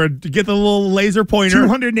we're gonna get the little laser pointer.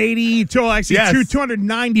 280 to actually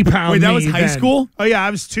 290 pounds. Wait, that was high school? Oh yeah,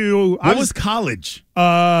 I was two. What was college?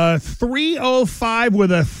 305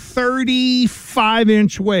 with a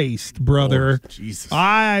 35-inch waist, brother. Oh, Jesus,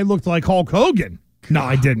 I looked like Hulk Hogan. No,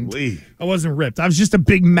 I didn't. I wasn't ripped. I was just a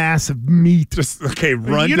big mass of meat.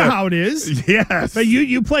 Run. You know how it is. Yes. But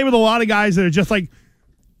you play with a lot of guys that are just like.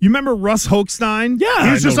 You remember Russ Hochstein? Yeah,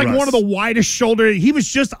 he was just like Russ. one of the widest shoulder. He was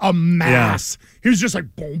just a mass. Yeah. He was just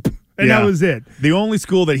like boom, and that was it. The only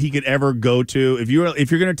school that he could ever go to, if you're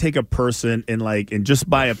going to take a person and just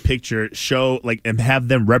buy a picture, show and have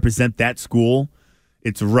them represent that school,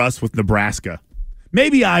 it's Russ with Nebraska,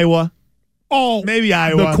 maybe Iowa. Oh, maybe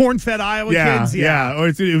Iowa. The corn-fed Iowa kids? Yeah.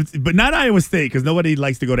 Or but not Iowa State, because nobody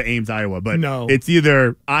likes to go to Ames, Iowa. But no. It's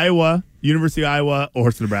either Iowa, University of Iowa, or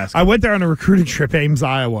it's Nebraska. I went there on a recruiting trip, Ames,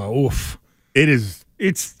 Iowa. Oof. It is.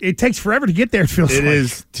 It takes forever to get there, it feels like. It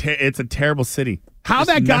is. It's a terrible city. How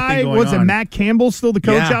that guy, was it Matt Campbell still the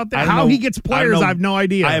coach out there? How he gets players, I have no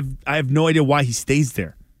idea. I have no idea why he stays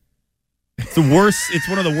there. It's the worst. It's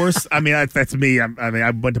one of the worst. I mean, that's me. I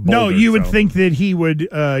went to Boulder. No, you would think that he would.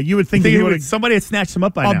 You would think that he would. Somebody had snatched him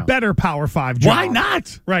up by now. A better Power 5 job. Why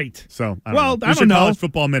not? Right. So, I don't know. College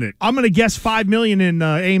Football Minute. I'm going to guess $5 million in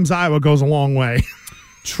Ames, Iowa goes a long way.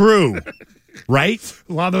 True. Right?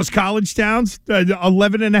 A lot of those college towns,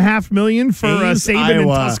 $11.5 million for Saban Iowa. and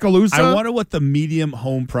Tuscaloosa. I wonder what the medium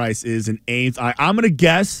home price is in Ames. I'm going to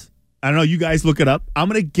guess. I don't know. You guys look it up. I'm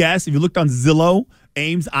going to guess. If you looked on Zillow,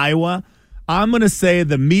 Ames, Iowa, I'm going to say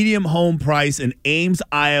the medium home price in Ames,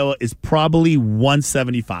 Iowa is probably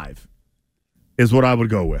 $175. Is what I would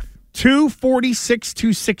go with. 246,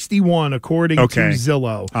 261 according to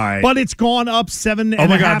Zillow. All right. But it's gone up 7.5%. Oh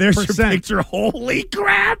my God, there's your picture. Holy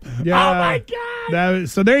crap. Yeah. Oh my God.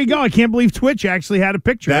 So there you go. I can't believe Twitch actually had a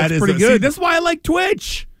picture. That's pretty good. See, that's why I like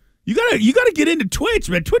Twitch. You gotta get into Twitch,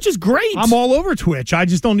 man. Twitch is great. I'm all over Twitch. I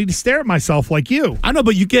just don't need to stare at myself like you. I know,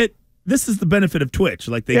 but this is the benefit of Twitch.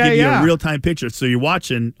 Like they give you a real-time picture, so you're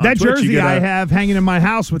watching on that Twitch, jersey I have hanging in my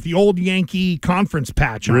house with the old Yankee conference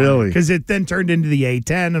patch on. Really? Because it then turned into the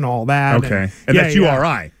A10 and all that. Okay. And that's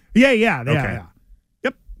URI. Yeah.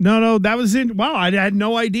 Yep. No, that was it. Wow, I had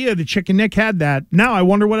no idea the Chicken Nick had that. Now I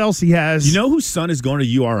wonder what else he has. You know whose son is going to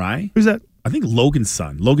URI? Who's that? I think Logan's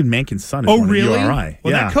son. Logan Mankin's son is going to URI.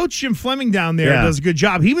 Well, that coach Jim Fleming down there does a good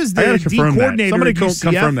job. He was the D coordinator. Somebody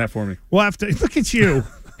confirm that for me. We'll have to look at you.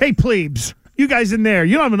 Hey, plebes. You guys in there,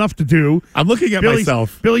 you don't have enough to do. I'm looking at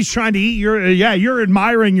myself. Billy's trying to eat you're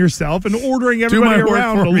admiring yourself and ordering everybody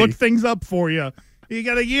around to look things up for you. You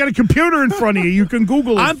got a computer in front of you. You can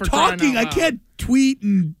Google it. I'm talking. I can't tweet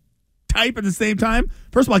and type at the same time.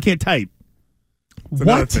 First of all, I can't type. That's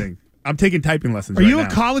another thing. I'm taking typing lessons right now. Are you a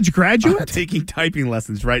college graduate? I'm taking typing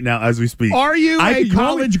lessons right now as we speak. Are you a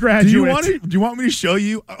college graduate? Do you want me to show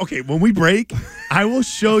you? Okay, when we break, I will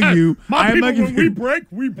show you. When we break,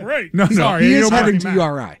 we break. No. He is heading to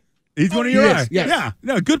URI. He's one of your eyes. Yes. Yeah.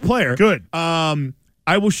 No, good player. Good.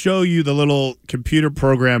 I will show you the little computer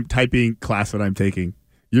program typing class that I'm taking.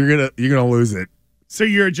 You're gonna lose it. So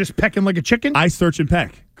you're just pecking like a chicken? I search and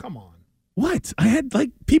peck. Come on. What? I had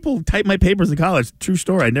people type my papers in college. True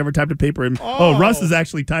story. I never typed a paper in. Oh, Russ is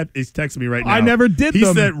actually is texting me right now. I never did He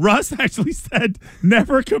them. said, Russ actually said,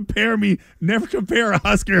 never compare a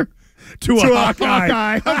Husker to a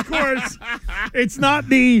Hawkeye. Of course. It's not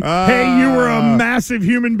the, hey, you were a massive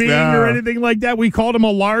human being or anything like that. We called him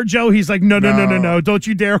a Larjo. He's like, no. Don't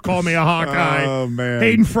you dare call me a Hawkeye. Oh, man.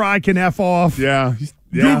 Hayden Fry can F off. Yeah.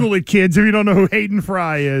 Google it, kids, if you don't know who Hayden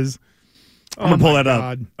Fry is. I'm going to pull that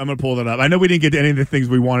up. I'm going to pull that up. I know we didn't get to any of the things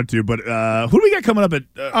we wanted to, but who do we got coming up at?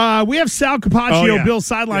 We have Sal Capaccio, Bill's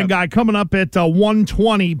sideline guy, coming up at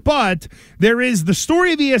 1:20. But there is the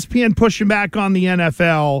story of ESPN pushing back on the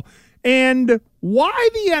NFL and why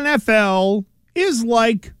the NFL is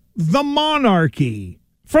like the monarchy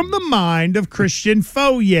from the mind of Christian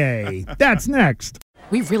Foyer. That's next.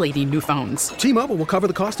 We really need new phones. T-Mobile will cover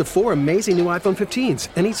the cost of 4 amazing new iPhone 15s,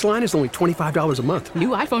 and each line is only $25 a month. New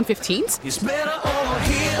iPhone 15s? It's better over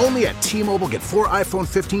here. Only at T-Mobile, get 4 iPhone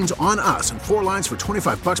 15s on us and 4 lines for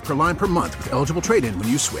 $25 per line per month with eligible trade-in when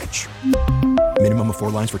you switch. Minimum of 4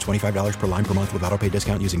 lines for $25 per line per month with autopay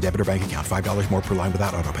discount using debit or bank account. $5 more per line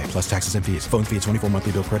without autopay, plus taxes and fees. Phone fee at 24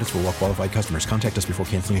 monthly bill credits for well-qualified customers. Contact us before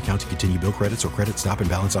canceling account to continue bill credits or credit stop and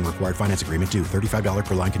balance on required finance agreement due. $35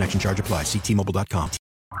 per line connection charge applies. See T-Mobile.com.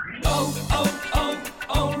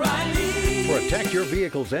 O'Reilly. Protect your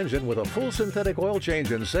vehicle's engine with a full synthetic oil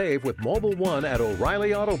change and save with Mobil 1 at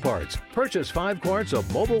O'Reilly Auto Parts. Purchase 5 quarts of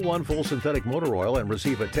Mobil 1 full synthetic motor oil and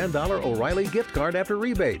receive a $10 O'Reilly gift card after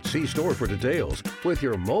rebate. See store for details. With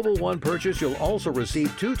your Mobil 1 purchase, you'll also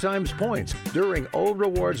receive 2 times points during O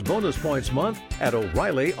Rewards Bonus Points Month at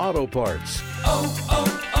O'Reilly Auto Parts.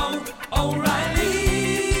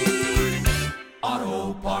 O'Reilly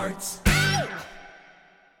Auto Parts.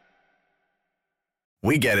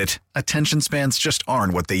 We get it. Attention spans just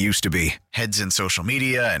aren't what they used to be. Heads in social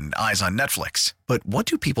media and eyes on Netflix. But what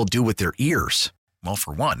do people do with their ears? Well,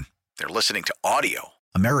 for one, they're listening to audio.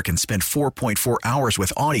 Americans spend 4.4 hours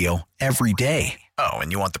with audio every day. Oh,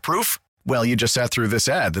 and you want the proof? Well, you just sat through this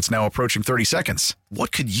ad that's now approaching 30 seconds.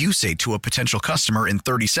 What could you say to a potential customer in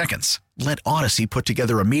 30 seconds? Let Odyssey put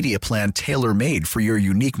together a media plan tailor-made for your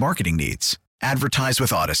unique marketing needs. Advertise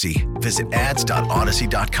with Odyssey. Visit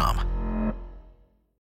ads.odyssey.com.